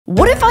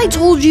What if I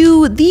told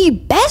you the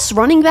best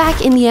running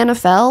back in the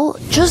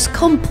NFL just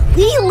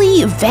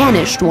completely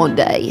vanished one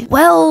day?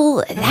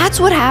 Well, that's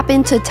what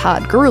happened to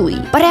Todd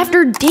Gurley. But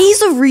after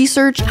days of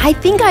research, I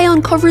think I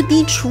uncovered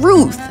the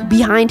truth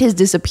behind his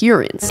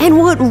disappearance and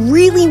what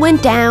really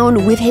went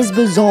down with his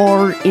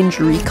bizarre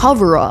injury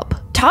cover-up.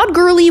 Todd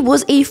Gurley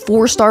was a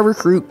 4-star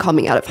recruit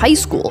coming out of high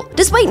school.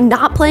 Despite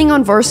not playing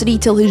on varsity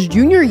till his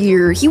junior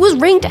year, he was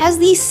ranked as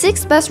the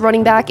 6th best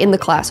running back in the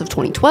class of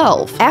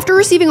 2012. After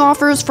receiving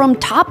offers from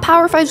top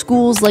Power 5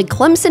 schools like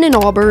Clemson and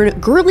Auburn,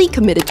 Gurley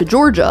committed to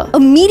Georgia.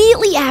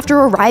 Immediately after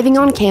arriving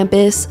on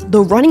campus,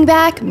 the running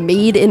back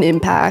made an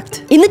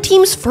impact. In the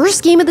team's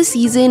first game of the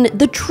season,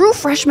 the true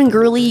freshman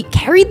Gurley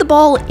carried the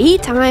ball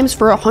 8 times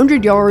for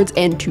 100 yards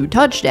and 2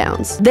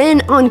 touchdowns.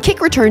 Then, on kick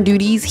return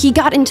duties, he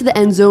got into the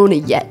end zone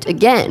yet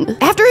again.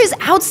 After his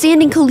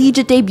outstanding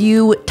collegiate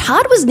debut,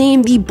 Todd was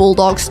named the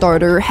Bulldog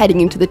starter heading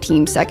into the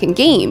team's second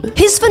game.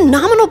 His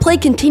phenomenal play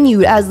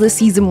continued as the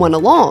season went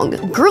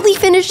along. Gurley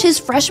finished his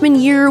freshman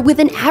year with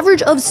an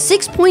average of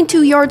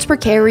 6.2 yards per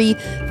carry,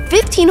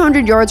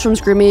 1,500 yards from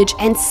scrimmage,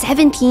 and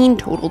 17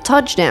 total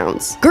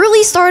touchdowns.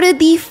 Gurley started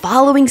the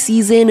following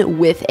season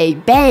with a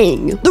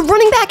bang. The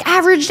running back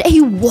averaged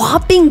a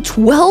whopping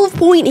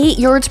 12.8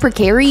 yards per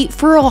carry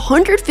for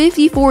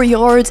 154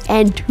 yards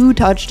and 2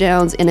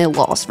 touchdowns in a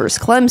loss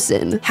versus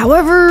Clemson.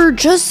 However,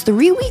 just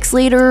 3 weeks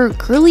later,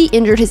 Gurley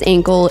injured his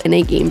ankle in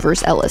a game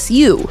versus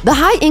LSU. The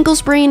high ankle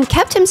sprain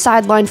kept him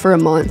sidelined for a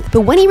month,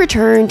 but when he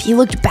returned, he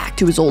looked back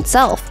to his old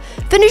self,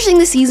 finishing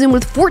the season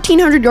with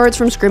 1,400 yards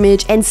from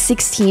scrimmage and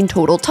 16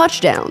 total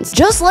touchdowns.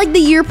 Just like the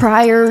year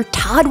prior,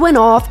 Todd went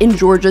off in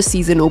Georgia's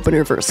season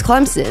opener versus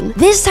Clemson.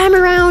 This time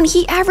around,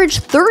 he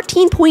averaged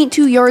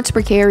 13.2 yards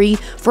per carry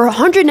for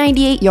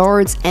 198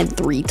 yards and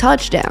 3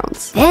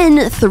 touchdowns.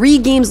 Then, 3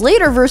 games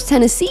later versus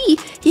Tennessee,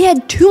 he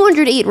had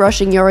 208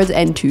 rushing yards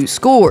and 2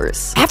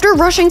 scores. After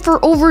rushing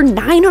for over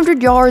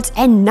 900 yards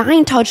and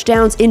 9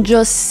 touchdowns in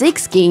just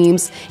 6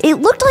 games,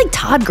 it looked like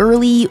Todd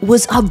Gurley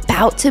was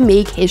about to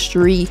make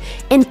history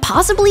and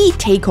possibly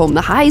take home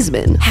the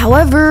Heisman.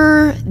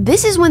 However,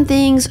 this is when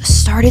things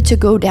started to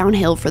go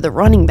downhill for the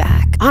running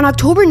back. On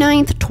October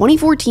 9th,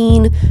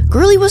 2014,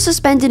 Gurley was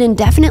suspended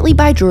indefinitely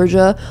by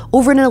Georgia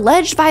over an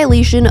alleged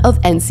violation of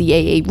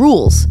NCAA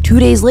rules. 2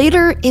 days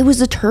later, it was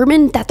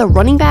determined that the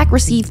running back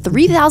received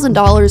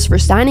 $3,000 for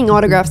signing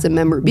autographs and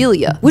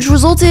memorabilia, which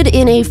resulted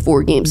in a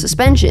 4-game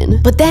suspension.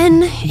 But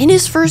then, in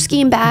his first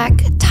game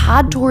back,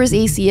 Todd tore his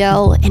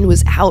ACL and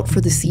was out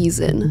for the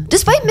season.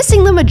 Despite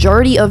missing the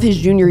majority of his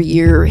junior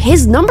year,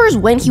 his numbers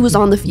when he was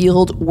on the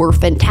field were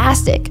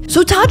fantastic.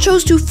 So Todd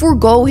chose to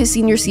forego his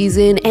senior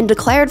season and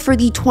declared for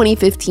the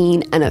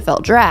 2015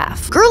 NFL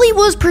Draft. Gurley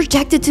was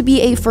projected to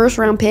be a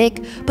first-round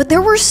pick, but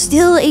there were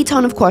still a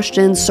ton of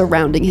questions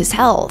surrounding his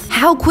health.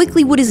 How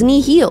quickly would his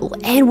knee heal,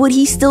 and would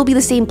he still be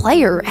the same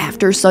player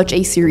after such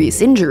a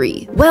serious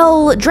injury?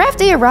 Well, draft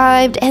day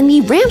arrived, and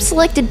the Rams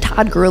selected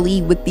Todd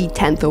Gurley with the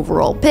 10th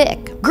overall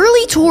pick.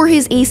 Gurley tore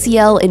his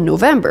ACL in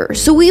November,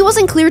 so he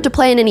wasn't cleared to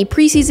play in any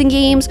preseason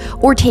games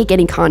or take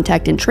any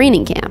contact in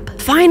training camp.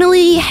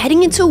 Finally,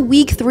 heading into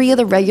week 3 of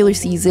the regular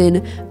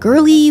season,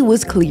 Gurley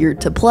was cleared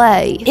to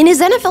play. In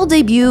his NFL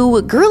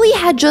debut, Gurley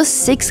had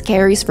just 6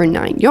 carries for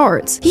 9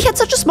 yards. He had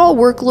such a small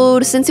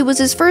workload since it was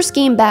his first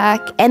game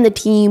back and the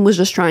team was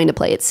just trying to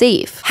play it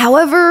safe.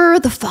 However,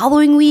 the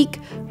following week,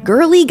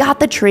 Gurley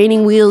got the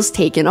training wheels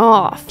taken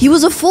off. He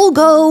was a full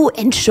go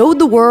and showed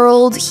the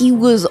world he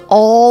was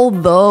all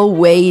the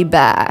way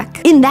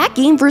back. In that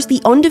game versus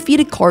the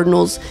undefeated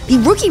Cardinals, the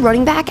rookie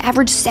running back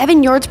averaged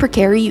 7 yards per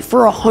carry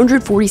for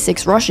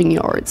 146 rushing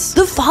yards.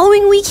 The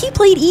following week, he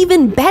played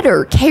even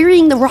better,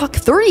 carrying the rock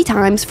 30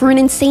 times for an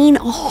insane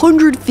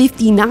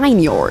 159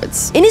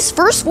 yards. In his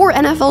first 4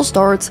 NFL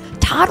starts,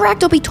 Todd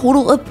racked up a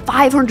total of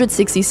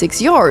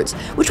 566 yards,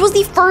 which was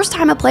the first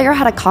time a player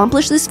had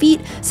accomplished this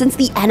feat since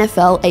the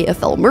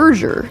NFL-AFL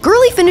merger.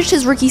 Gurley finished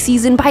his rookie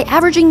season by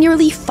averaging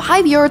nearly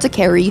 5 yards a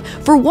carry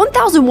for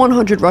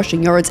 1,100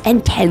 rushing yards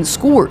and 10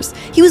 scores.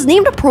 He was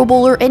named a Pro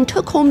Bowler and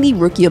took home the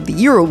Rookie of the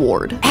Year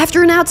award.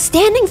 After an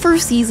outstanding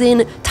first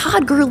season,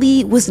 Todd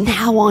Gurley was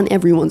now on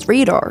everyone's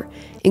radar,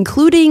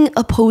 including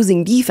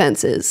opposing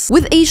defenses.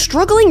 With a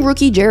struggling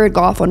rookie Jared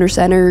Goff under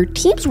center,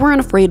 teams weren't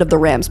afraid of the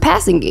Rams'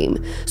 passing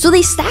game, so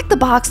they stacked the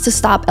box to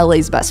stop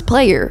LA's best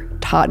player,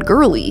 Todd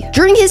Gurley.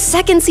 During his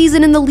second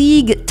season in the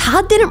league,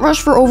 Todd didn't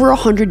rush for over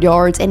 100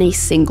 yards in a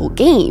single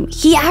game.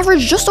 He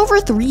averaged just over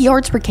 3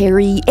 yards per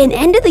carry and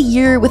ended the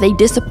year with a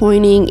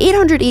disappointing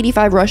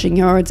 885 rushing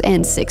yards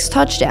and 6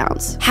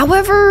 touchdowns.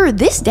 However,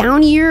 this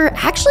down year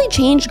actually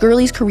changed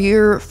Gurley's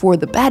career for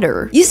the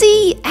better. You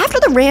see, after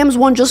the Rams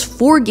won just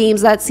 4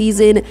 games that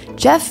season,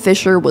 Jeff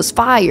Fisher was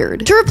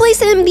fired. To replace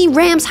him, the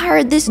Rams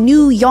hired this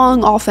new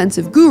young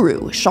offensive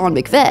guru, Sean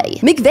McVay.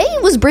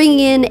 McVay was bringing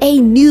in a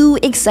new,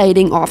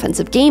 exciting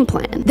offensive game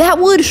plan that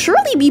would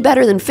surely be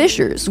better than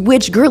Fisher's,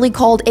 which Gurley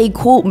called a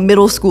quote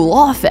middle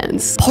school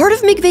offense. Part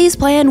of McVay's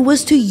plan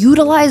was to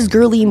utilize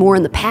Gurley more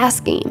in the pass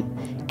game,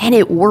 And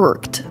it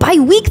worked. By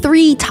week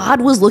 3,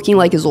 Todd was looking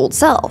like his old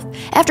self,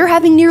 after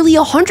having nearly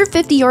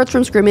 150 yards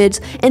from scrimmage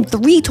and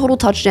 3 total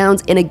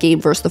touchdowns in a game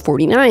versus the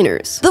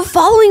 49ers. The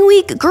following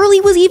week,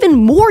 Gurley was even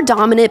more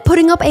dominant,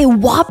 putting up a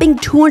whopping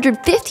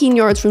 215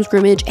 yards from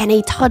scrimmage and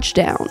a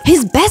touchdown.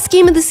 His best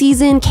game of the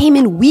season came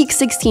in week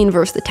 16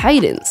 versus the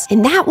Titans.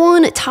 In that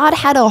one, Todd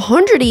had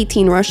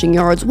 118 rushing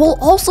yards while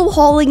also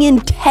hauling in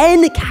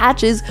 10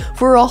 catches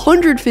for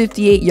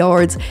 158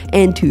 yards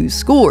and 2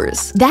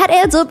 scores. That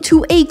adds up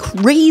to a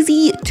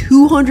crazy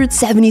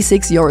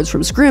 276 yards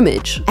from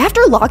scrimmage.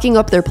 After locking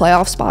up their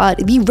playoff spot,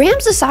 the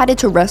Rams decided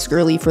to rest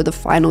Gurley for the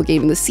final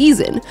game of the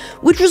season,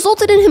 which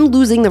resulted in him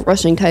losing the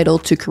rushing title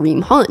to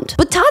Kareem Hunt.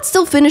 But Todd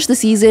still finished the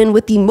season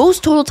with the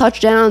most total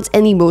touchdowns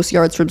and the most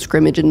yards from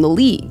scrimmage in the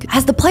league.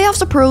 As the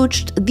playoffs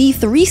approached, the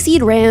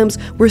 3-seed Rams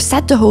were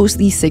set to host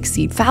the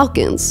 6-seed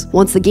Falcons.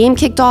 Once the game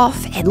kicked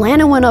off,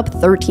 Atlanta went up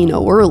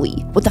 13-0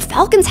 early. With the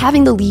Falcons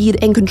having the lead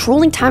and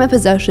controlling time of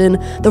possession,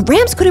 the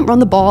Rams couldn't run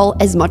the ball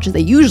as much as they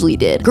usually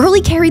did.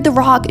 Gurley carried the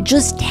rock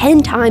just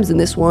 10 times in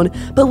this one,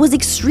 but was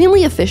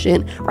extremely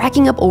efficient,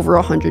 racking up over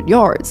 100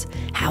 yards.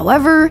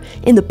 However,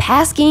 in the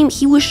pass game,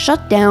 he was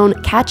shut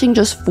down, catching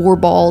just 4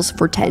 balls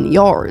for 10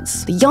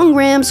 yards. The young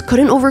Rams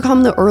couldn't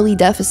overcome the early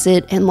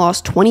deficit and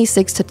lost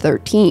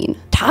 26-13.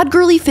 Todd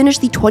Gurley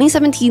finished the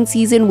 2017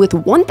 season with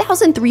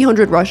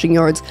 1,300 rushing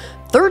yards,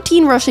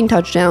 13 rushing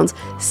touchdowns,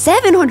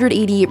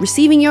 788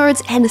 receiving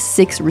yards, and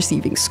 6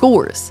 receiving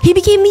scores. He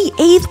became the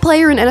 8th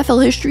player in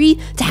NFL history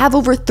to have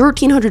over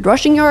 1,300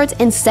 rushing yards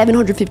and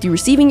 750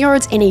 receiving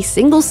yards in a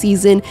single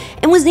season,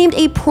 and was named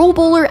a Pro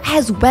Bowler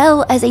as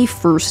well as a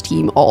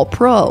first-team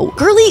All-Pro.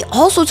 Gurley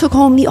also took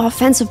home the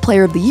Offensive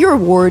Player of the Year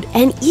award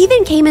and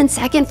even came in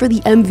second for the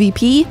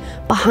MVP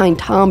behind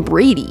Tom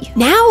Brady.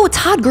 Now,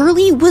 Todd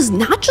Gurley was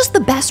not just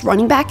the best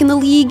running back in the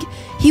league,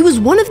 he was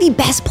one of the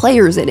best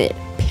players in it.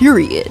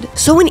 Period.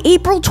 So in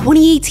April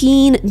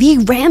 2018, the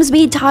Rams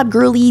made Todd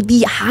Gurley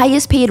the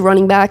highest paid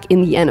running back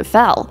in the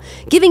NFL,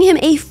 giving him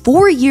a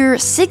 4-year,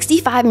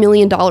 $65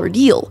 million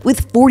deal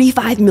with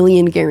 $45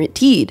 million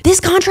guaranteed. This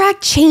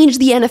contract changed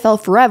the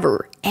NFL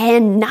forever,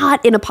 and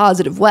not in a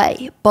positive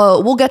way,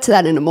 but we'll get to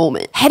that in a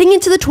moment. Heading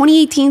into the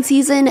 2018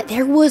 season,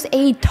 there was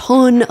a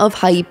ton of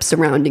hype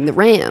surrounding the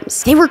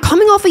Rams. They were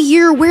coming off a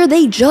year where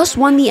they just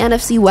won the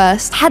NFC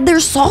West, had their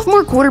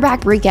sophomore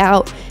quarterback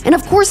breakout, and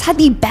of course had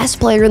the best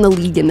player in the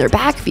league in their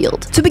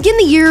backfield. To begin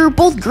the year,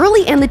 both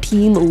Gurley and the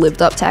team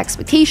lived up to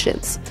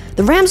expectations.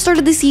 The Rams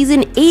started the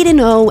season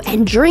 8-0,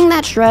 and during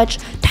that stretch,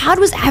 Todd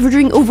was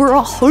averaging over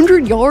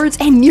 100 yards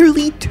and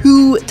nearly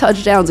 2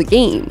 touchdowns a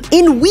game.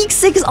 In week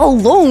 6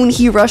 alone,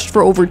 he rushed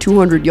for over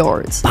 200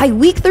 yards. By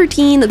week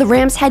 13, the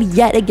Rams had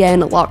yet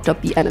again locked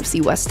up the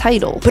NFC West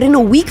title. But in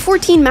a week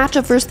 14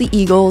 matchup versus the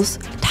Eagles,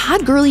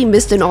 Todd Gurley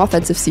missed an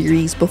offensive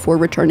series before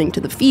returning to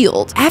the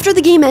field. After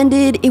the game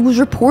ended, it was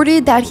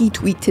reported that he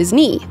tweaked his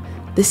knee,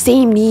 the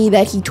same knee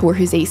that he tore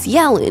his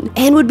ACL in,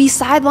 and would be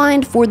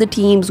sidelined for the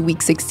team's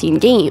Week 16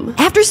 game.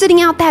 After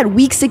sitting out that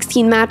Week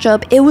 16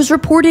 matchup, it was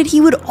reported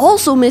he would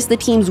also miss the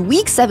team's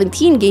Week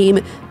 17 game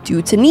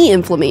due to knee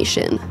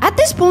inflammation. At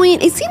this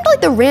point, it seemed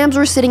like the Rams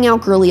were sitting out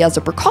Gurley as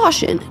a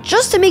precaution,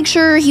 just to make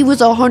sure he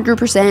was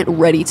 100%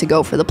 ready to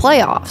go for the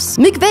playoffs.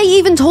 McVay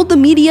even told the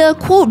media,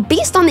 quote,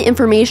 "Based on the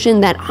information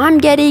that I'm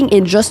getting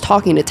and just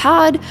talking to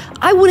Todd,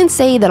 I wouldn't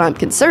say that I'm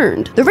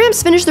concerned." The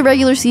Rams finished the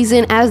regular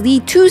season as the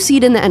 2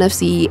 seed in the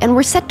NFC and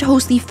were set to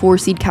host the 4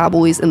 seed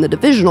Cowboys in the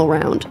divisional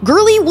round.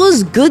 Gurley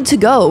was good to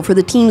go for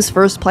the team's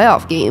first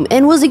playoff game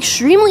and was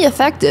extremely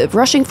effective,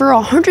 rushing for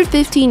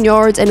 115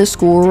 yards and a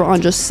score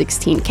on just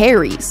 16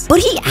 carries. But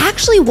he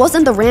actually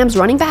wasn't the Rams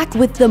running back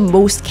with the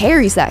most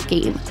carries that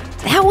game.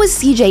 That was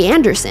CJ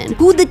Anderson,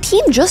 who the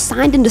team just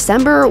signed in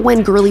December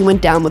when Gurley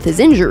went down with his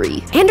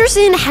injury.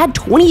 Anderson had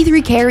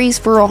 23 carries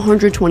for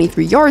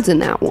 123 yards in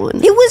that one.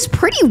 It was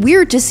pretty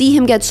weird to see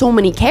him get so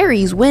many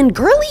carries when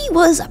Gurley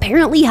was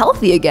apparently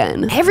healthy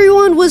again.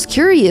 Everyone was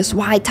curious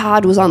why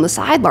Todd was on the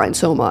sideline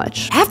so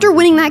much. After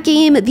winning that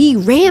game, the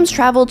Rams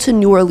traveled to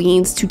New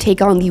Orleans to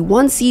take on the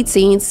 1-seed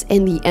Saints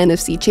in the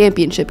NFC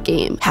Championship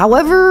game.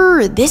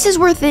 However, this is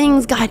where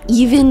things got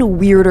even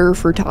weirder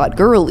for Todd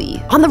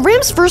Gurley. On the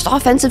Rams' first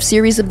offensive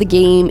series of the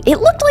game,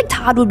 it looked like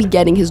Todd would be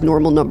getting his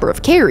normal number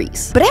of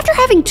carries. But after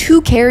having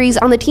 2 carries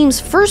on the team's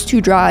first 2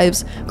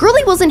 drives,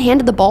 Gurley wasn't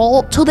handed the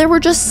ball till there were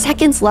just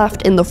seconds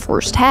left in the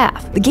first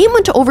half. The game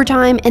went to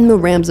overtime and the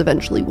Rams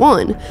eventually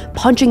won,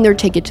 punching their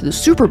ticket to the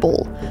Super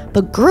Bowl.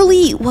 But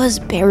Gurley was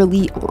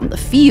barely on the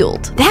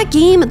field. That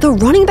game, the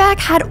running back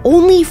had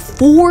only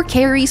 4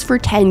 carries for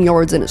 10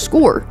 yards and a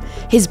score.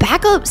 His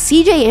backup,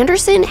 CJ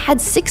Anderson,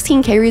 had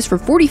 16 carries for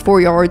 44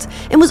 yards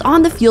and was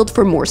on the field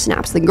for more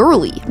snaps than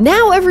Gurley.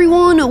 Now every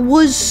everyone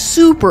was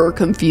super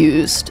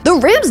confused. The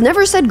Rams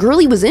never said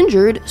Gurley was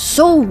injured,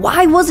 so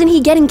why wasn't he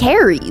getting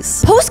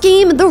carries?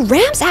 Post-game, the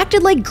Rams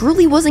acted like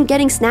Gurley wasn't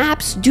getting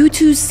snaps due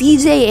to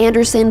CJ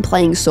Anderson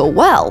playing so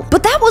well.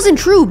 But that wasn't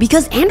true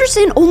because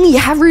Anderson only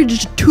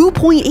averaged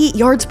 2.8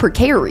 yards per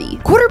carry.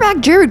 Quarterback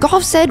Jared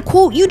Goff said,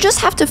 quote, "You just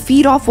have to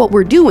feed off what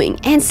we're doing,"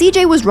 and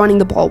CJ was running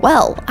the ball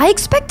well. I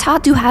expect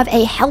Todd to have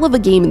a hell of a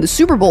game in the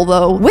Super Bowl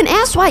though. When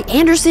asked why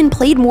Anderson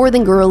played more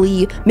than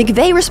Gurley,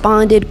 McVay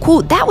responded,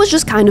 quote, "That was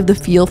just kind of the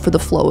feel for the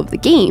flow of the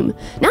game.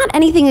 Not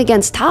anything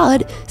against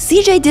Todd.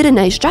 CJ did a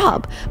nice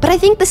job, but I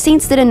think the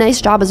Saints did a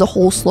nice job as a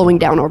whole slowing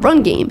down our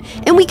run game,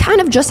 and we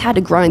kind of just had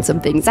to grind some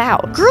things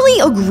out." Gurley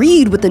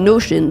agreed with the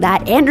notion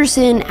that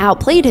Anderson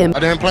outplayed him. I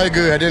didn't play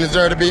good. I didn't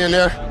deserve to be in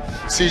there.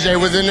 CJ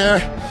was in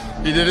there.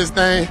 He did his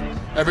thing.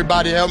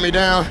 Everybody held me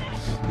down.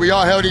 We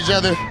all held each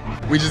other.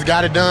 We just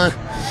got it done.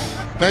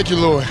 Thank you,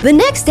 Lord. The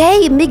next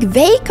day,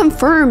 McVay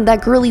confirmed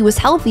that Gurley was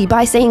healthy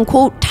by saying,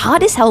 quote,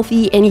 "Todd is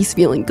healthy and he's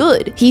feeling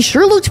good. He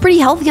sure looked pretty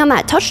healthy on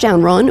that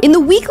touchdown run." In the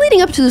week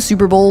leading up to the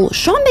Super Bowl,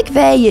 Sean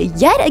McVay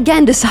yet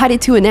again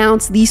decided to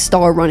announce the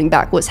star running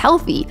back was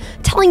healthy,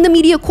 telling the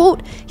media,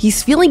 quote,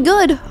 "He's feeling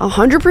good,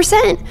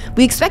 100%.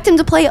 We expect him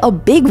to play a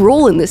big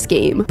role in this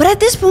game." But at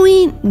this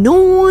point, no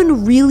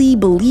one really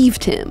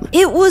believed him.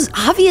 It was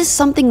obvious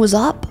something was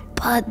up,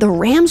 but the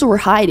Rams were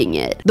hiding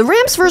it. The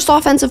Rams' first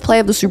offensive play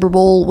of the Super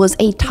Bowl was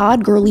a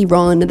Todd Gurley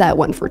run that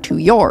went for 2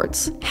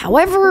 yards.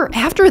 However,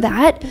 after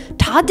that,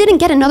 Todd didn't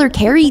get another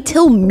carry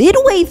till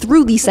midway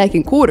through the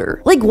second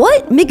quarter. Like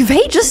what?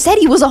 McVay just said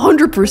he was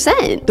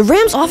 100%. The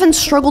Rams' offense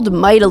struggled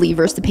mightily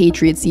versus the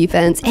Patriots'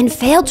 defense and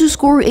failed to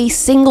score a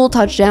single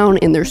touchdown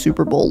in their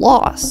Super Bowl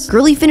loss.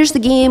 Gurley finished the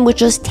game with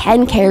just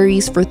 10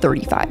 carries for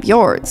 35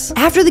 yards.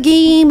 After the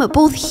game,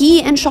 both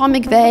he and Sean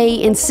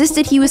McVay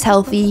insisted he was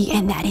healthy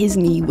and that his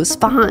knee was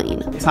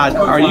fine. Todd,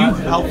 are you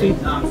healthy?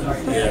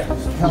 Yeah.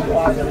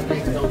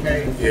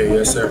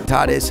 Yes, sir.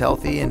 Todd is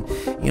healthy, and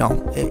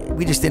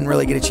we just didn't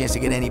really get a chance to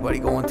get anybody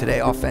going today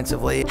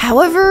offensively.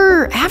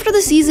 However, after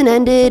the season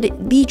ended,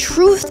 the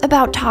truth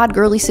about Todd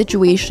Gurley's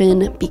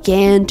situation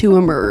began to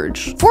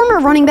emerge. Former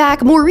running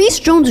back Maurice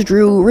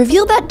Jones-Drew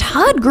revealed that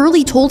Todd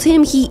Gurley told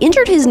him he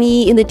injured his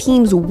knee in the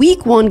team's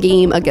Week 1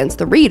 game against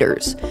the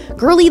Raiders.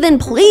 Gurley then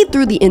played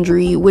through the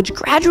injury, which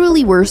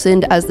gradually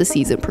worsened as the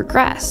season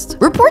progressed.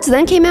 Reports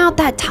then came out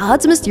that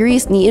Todd's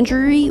mysterious knee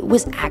injury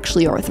was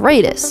actually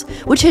arthritis,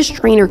 which his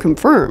trainer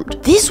confirmed.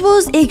 This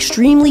was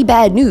extremely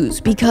bad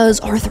news because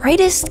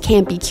arthritis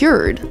can't be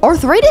cured.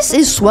 Arthritis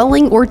is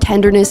swelling or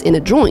tenderness in a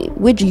joint,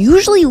 which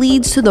usually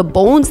leads to the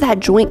bones that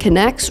joint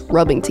connects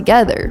rubbing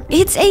together.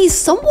 It's a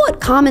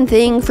somewhat common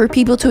thing for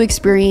people to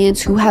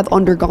experience who have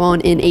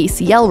undergone an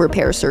ACL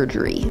repair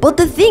surgery. But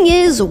the thing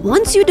is,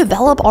 once you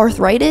develop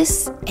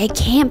arthritis, it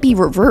can't be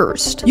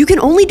reversed. You can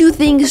only do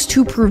things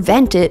to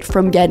prevent it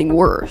from getting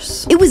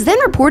worse. It was then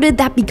reported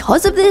that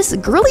because of this,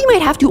 Gurley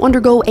might have to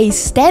undergo a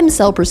stem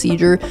cell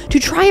procedure to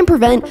try and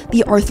prevent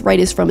the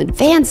arthritis from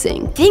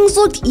advancing. Things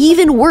looked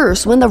even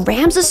worse when the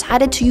Rams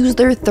decided to use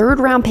their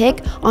 3rd-round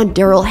pick on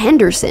Darrell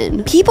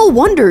Henderson. People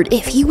wondered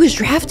if he was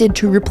drafted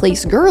to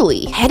replace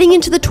Gurley. Heading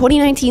into the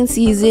 2019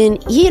 season,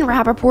 Ian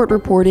Rappaport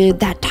reported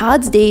that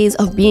Todd's days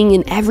of being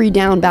an every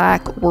down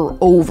back were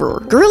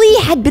over. Gurley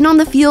had been on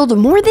the field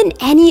more than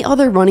any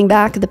other running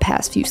back the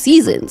past few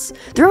seasons.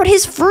 Throughout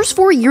his first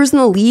 4 years in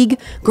the league,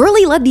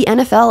 Gurley led the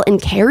NFL in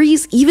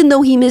carries even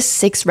though he missed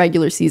 6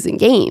 regular season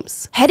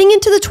games. Heading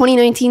into the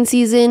 2019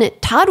 season,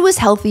 Todd was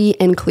healthy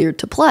and cleared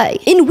to play.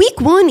 In Week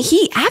 1,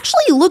 he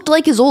actually looked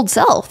like his old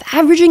self,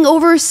 averaging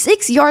over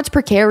 6 yards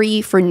per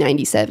carry for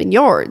 97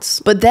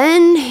 yards. But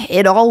then,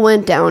 it all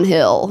went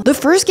downhill. The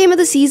first game of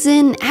the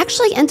season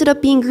actually ended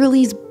up being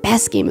Gurley's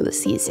best game of the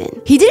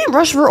season. He didn't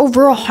rush for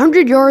over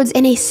 100 yards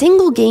in a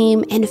single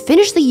game and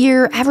finished the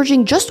year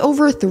averaging just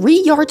over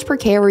 3 yards per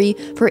carry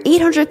for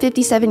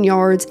 857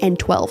 yards and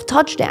 12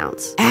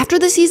 touchdowns. After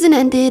the season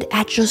ended,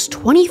 at just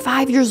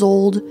 25 years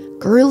old,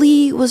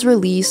 Gurley was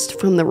released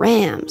from the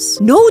Rams.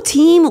 No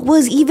team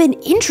was even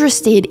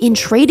interested in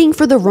trading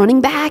for the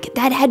running back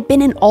that had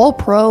been an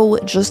All-Pro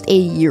just a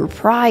year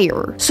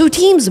prior. So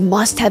teams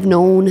must have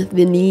known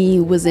the knee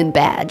was in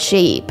bad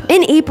shape.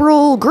 In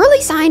April, Gurley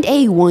signed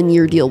a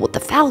 1-year deal with the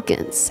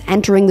Falcons.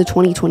 Entering the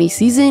 2020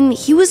 season,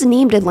 he was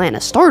named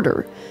Atlanta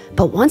starter.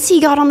 But once he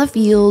got on the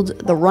field,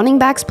 the running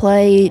back's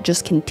play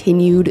just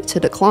continued to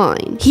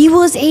decline. He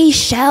was a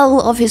shell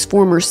of his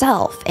former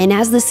self, and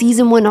as the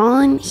season went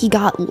on, he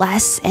got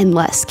less and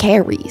less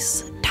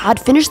carries. Todd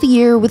finished the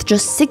year with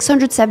just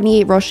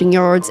 678 rushing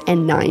yards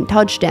and 9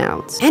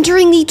 touchdowns.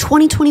 Entering the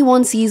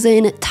 2021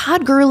 season,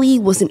 Todd Gurley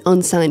was an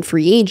unsigned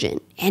free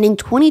agent, and in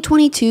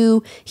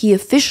 2022, he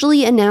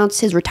officially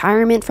announced his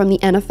retirement from the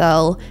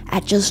NFL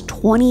at just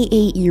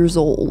 28 years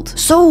old.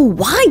 So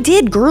why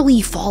did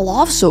Gurley fall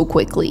off so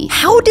quickly?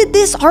 How did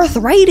this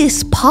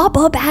arthritis pop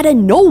up out of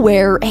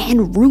nowhere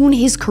and ruin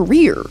his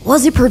career?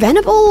 Was it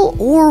preventable,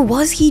 or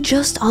was he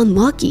just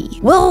unlucky?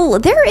 Well,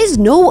 there is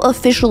no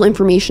official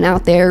information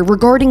out there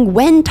regarding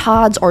when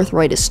Todd's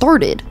arthritis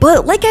started,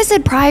 but like I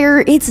said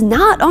prior, it's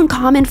not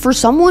uncommon for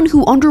someone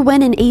who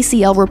underwent an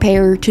ACL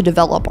repair to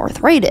develop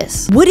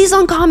arthritis. What is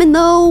uncommon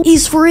though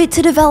is for it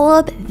to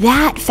develop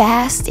that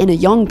fast in a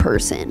young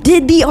person.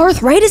 Did the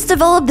arthritis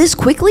develop this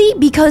quickly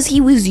because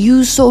he was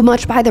used so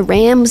much by the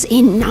Rams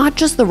in not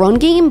just the run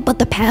game, but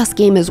the pass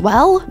game as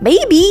well?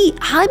 Maybe.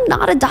 I'm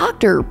not a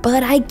doctor,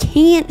 but I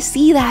can't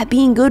see that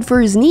being good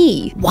for his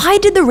knee. Why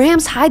did the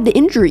Rams hide the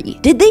injury?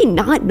 Did they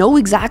not know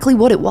exactly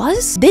what it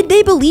was? Did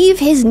they believe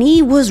his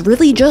knee was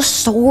really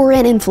just sore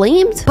and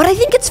inflamed? But I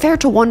think it's fair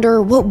to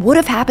wonder what would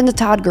have happened to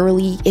Todd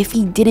Gurley if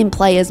he didn't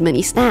play as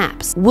many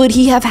snaps. Would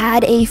he have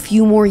had a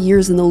few more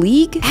years in the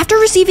league? After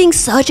receiving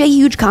such a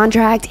huge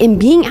contract and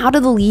being out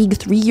of the league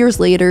 3 years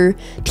later,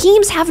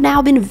 teams have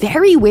now been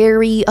very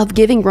wary of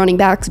giving running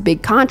backs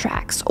big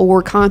contracts,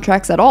 or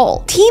contracts at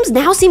all. Teams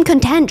now seem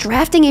content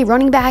drafting a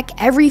running back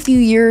every few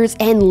years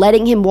and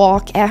letting him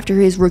walk after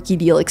his rookie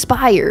deal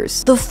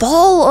expires. The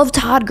fall of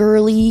Todd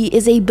Gurley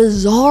is a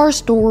bizarre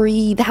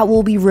story that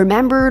will be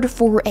remembered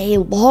for a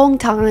long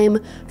time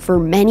for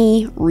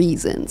many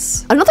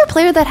reasons. Another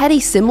player that had a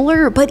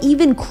similar but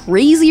even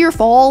crazier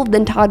fall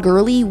than Todd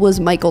Gurley was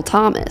Michael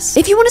Thomas.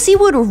 If you want to see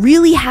what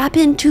really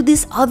happened to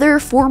this other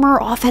former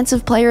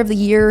offensive player of the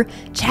year,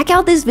 check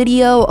out this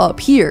video up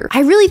here.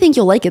 I really think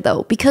you'll like it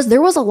though, because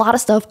there was a lot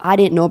of stuff I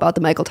didn't know about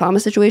the Michael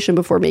Thomas situation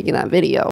before making that video.